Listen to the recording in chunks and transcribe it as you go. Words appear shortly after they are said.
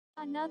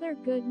Another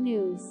good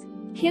news.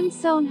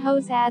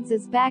 Kimseonho's ads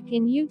is back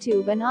in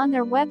YouTube and on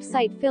their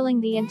website,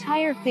 filling the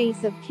entire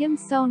face of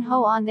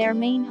Kimseonho on their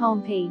main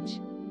homepage.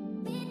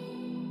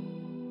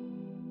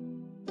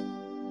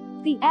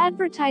 The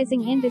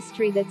advertising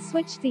industry that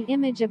switched the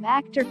image of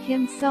actor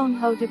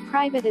Kimseonho to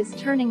private is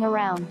turning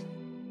around.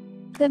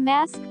 The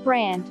mask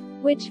brand,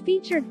 which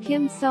featured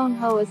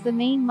Kimseonho as the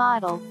main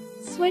model,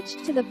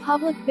 switched to the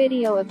public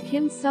video of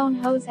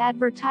Kimseonho's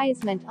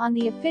advertisement on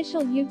the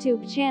official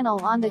YouTube channel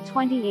on the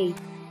 28th.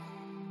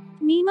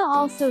 Miima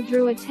also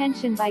drew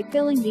attention by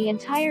filling the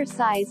entire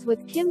size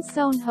with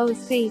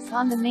Kimseonho's face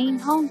on the main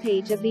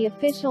homepage of the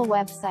official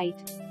website.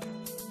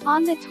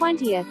 On the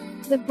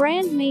 20th, the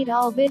brand made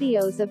all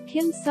videos of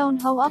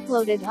Kimseonho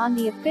uploaded on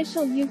the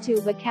official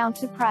YouTube account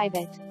to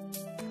private.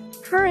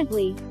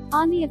 Currently,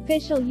 on the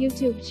official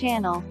YouTube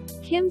channel,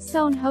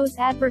 Kimseonho's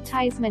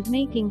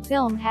advertisement-making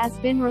film has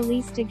been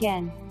released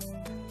again.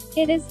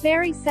 It is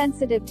very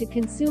sensitive to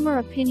consumer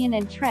opinion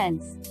and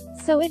trends,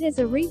 so it is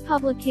a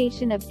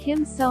republication of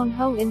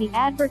Kimseonho in the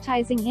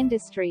advertising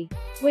industry,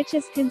 which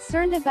is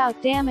concerned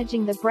about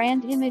damaging the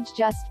brand image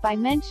just by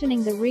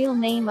mentioning the real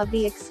name of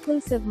the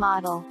exclusive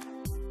model.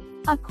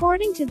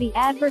 According to the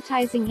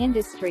advertising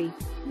industry,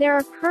 there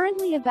are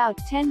currently about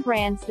 10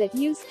 brands that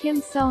use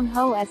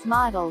Kimseonho as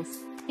models,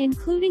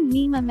 including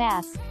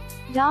miimamask,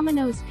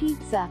 Domino's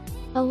Pizza,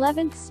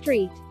 11th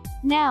Street,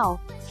 Now,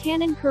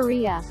 Canon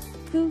Korea,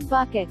 Food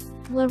Bucket,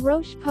 La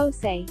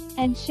Roche-Posay,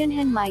 and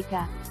Shinhan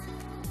Mica.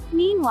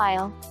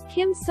 Meanwhile,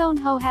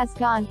 Kimseonho has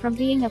gone from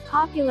being a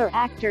popular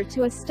actor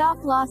to a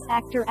stop-loss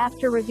actor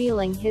after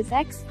revealing his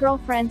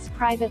ex-girlfriend's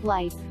private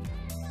life.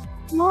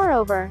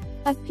 Moreover,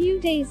 a few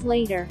days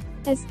later,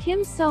 as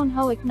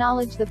Kimseonho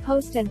acknowledged the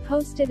post and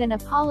posted an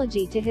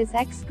apology to his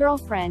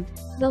ex-girlfriend,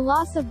 the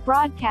loss of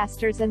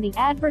broadcasters and the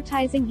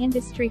advertising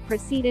industry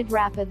proceeded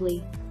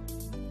rapidly.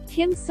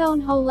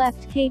 Kimseonho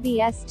left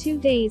KBS 2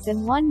 days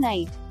and 1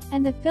 night,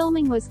 and the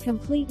filming was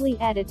completely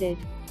edited.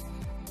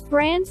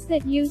 Brands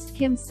that used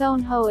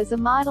Kimseonho as a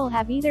model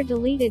have either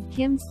deleted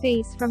Kim's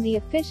face from the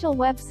official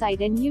website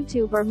and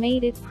YouTube or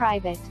made it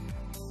private.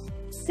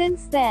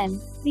 Since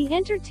then, the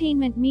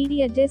Entertainment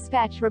Media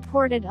Dispatch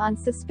reported on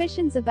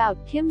suspicions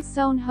about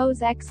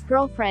Kimseonho's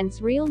ex-girlfriend's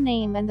real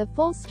name and the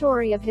full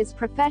story of his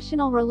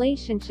professional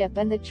relationship,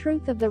 and the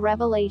truth of the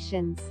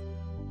revelations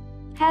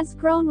has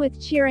grown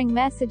with cheering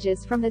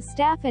messages from the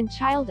staff and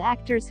child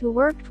actors who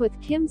worked with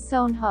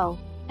Kimseonho,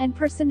 and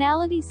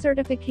personality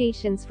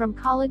certifications from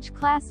college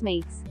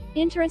classmates.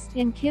 Interest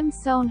in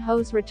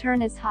Kimseonho's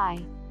return is high.